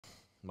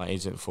my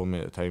agent phoned me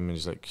at the time and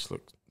he's like,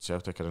 look,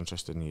 Celtic are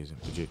interested in you.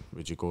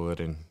 Would you go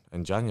there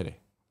in January?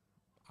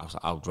 I was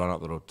like, I'll run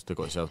up the road to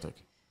go to Celtic.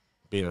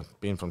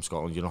 Being from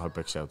Scotland, you know how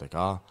big Celtic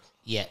are.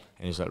 Yeah.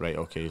 And he's like, right,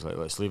 okay. He's like,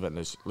 let's leave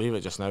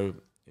it just now.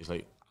 He's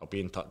like, I'll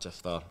be in touch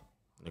if they're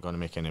going to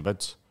make any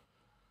bids.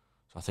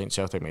 So I think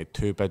Celtic made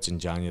 2 bids in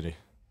January.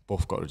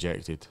 Both got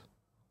rejected.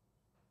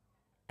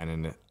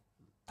 And then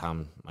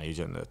my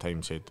agent at the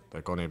time said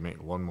they're going to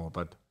make 1 more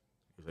bid.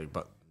 He's like,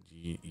 but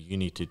you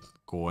need to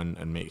go in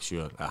and make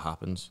sure it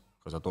happens,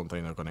 because I don't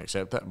think they're going to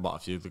accept it.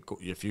 But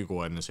if you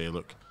go in and say,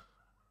 look,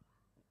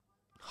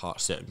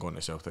 heart set and going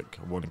to Celtic,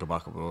 I want to go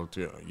back up the road,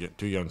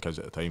 2 young kids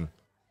at the time,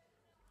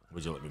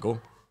 would you let me go?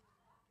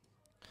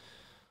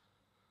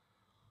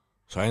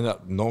 So I ended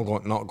up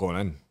not going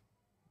in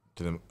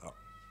to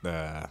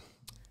the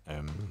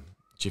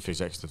chief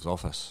executive's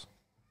office.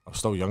 I was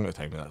still young at the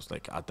time, and I was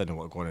like, I didn't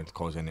want to go in and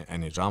cause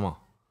any drama.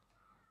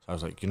 So I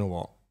was like, you know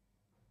what?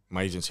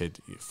 My agent said,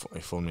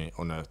 he phoned me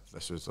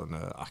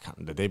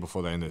the day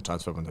before the end of the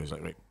transfer window. He's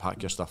like, right,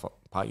 pack your stuff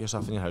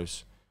in your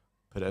house,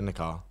 put it in the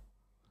car,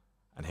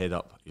 and head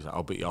up. He's like,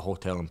 I'll book you a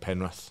hotel in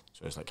Penrith,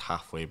 so it's like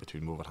halfway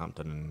between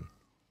Wolverhampton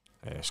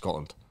and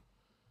Scotland.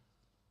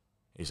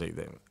 He's like,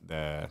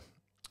 the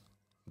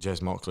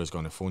Jez Moxley's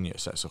going to phone you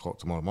at 6 o'clock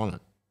tomorrow morning.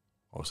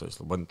 Obviously, it's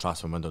the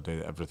transfer window day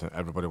that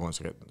everybody wants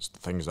to get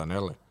things done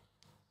early.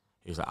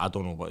 He's like, I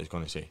don't know what he's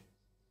going to say.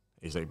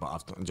 He's like,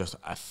 but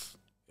if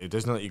he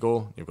doesn't let you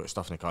go, you've got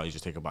stuff in the car, you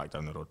just take it back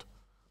down the road.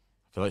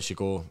 If he lets you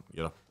go,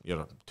 you're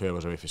 2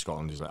 hours away from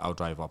Scotland. He's like, I'll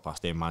drive up. I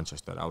stay in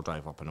Manchester. I'll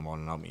drive up in the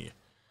morning. I'll meet you.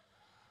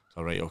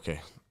 So, right,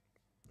 okay.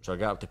 So I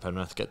get up to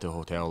Penrith, get to the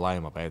hotel, lie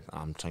in my bed.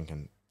 And I'm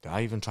thinking, do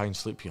I even try and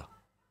sleep here?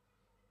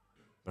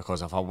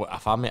 Because if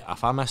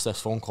I miss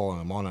this phone call in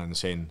the morning and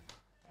saying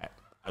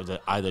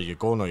either you're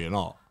going or you're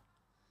not,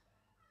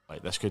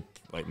 like, this could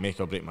like make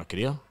or break my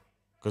career.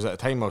 Because at the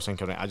time I was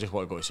thinking, right, I just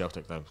want to go to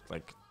Celtic now.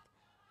 Like,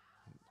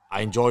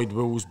 I enjoyed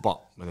Wolves, but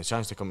when the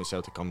chance to come to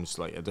Celtic comes,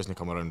 like, it doesn't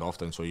come around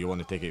often, so you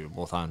want to take it with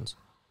both hands.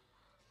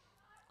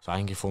 So I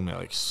think he phoned me at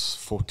like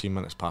 14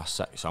 minutes past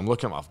 6. So I'm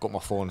looking at I've got my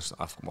phone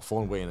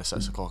waiting at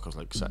 6 o'clock. I was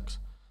like 6:02.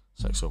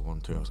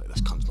 I was like,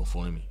 this cunt's not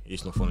phoning me.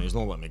 He's not phoning. He's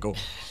not letting me go.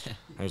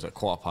 And he was like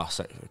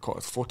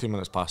 14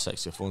 minutes past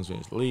 6. He phones me.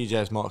 He's Leigh,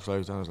 Jez, Mark's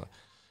loud. And I was like,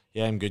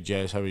 yeah, I'm good,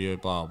 Jez. How are you?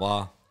 Blah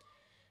blah.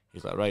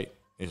 He's like, right.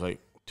 He's like,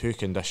 2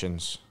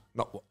 conditions.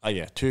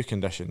 Two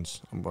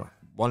conditions.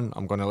 One,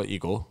 I'm going to let you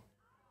go,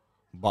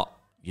 but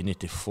you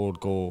need to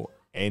forego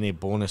any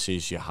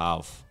bonuses you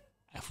have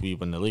if we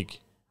win the league.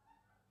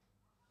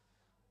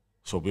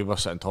 So we were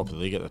sitting top of the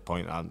league at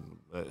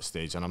the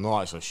stage, and I'm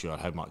not actually sure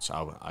how much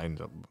I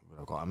ended up.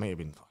 I might have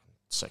been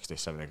 60,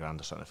 70 grand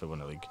or something if we win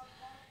the league.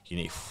 You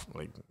need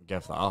to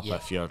give that up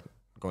if you're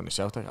going to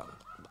Celtic.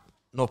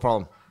 No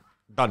problem.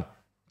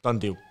 Done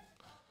deal.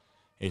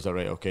 He's like,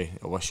 right, okay,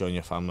 I wish you and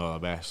your family all the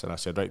best. And I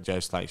said, right,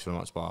 Jez, thanks very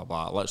much, blah,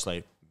 blah.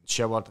 Literally,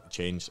 showered,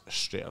 changed,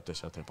 straight up to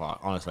Celtic Park.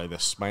 Honestly, the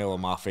smile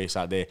on my face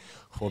that day,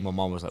 before my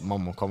mum was like,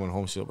 Mum, I'm coming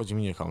home. She's like, what do you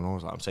mean you're coming home? I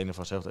was like, I'm signing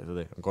for Celtic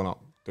today. I'm going up,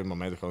 doing my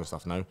medical and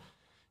stuff now.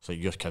 She's like,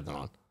 you're kidding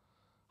on.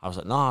 I was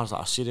like, no, I was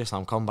like, seriously,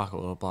 I'm coming back,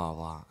 blah,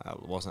 blah.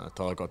 It wasn't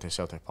until I got to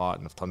Celtic Park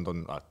and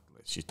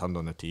she turned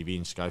on the TV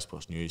and Sky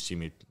Sports News, see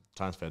me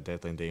transfer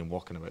deadline day and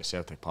walking about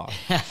Celtic Park.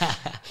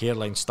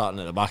 Hairline starting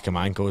at the back of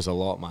my ankles a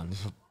lot, man.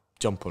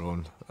 Jumping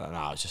on.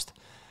 I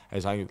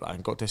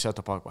got to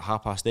Celtic Park at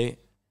 8:30.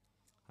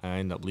 I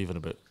ended up leaving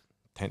about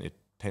 10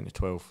 to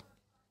 12.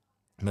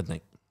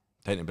 Midnight.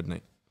 10 to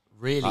midnight.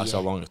 Really? That's how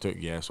long it took,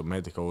 yeah. So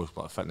medicals,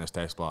 but fitness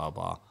test, blah,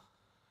 blah.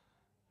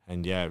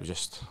 And yeah, it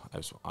was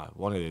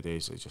one of the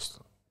days it just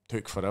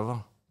took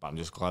forever, but I'm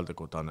just glad it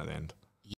got done at the end.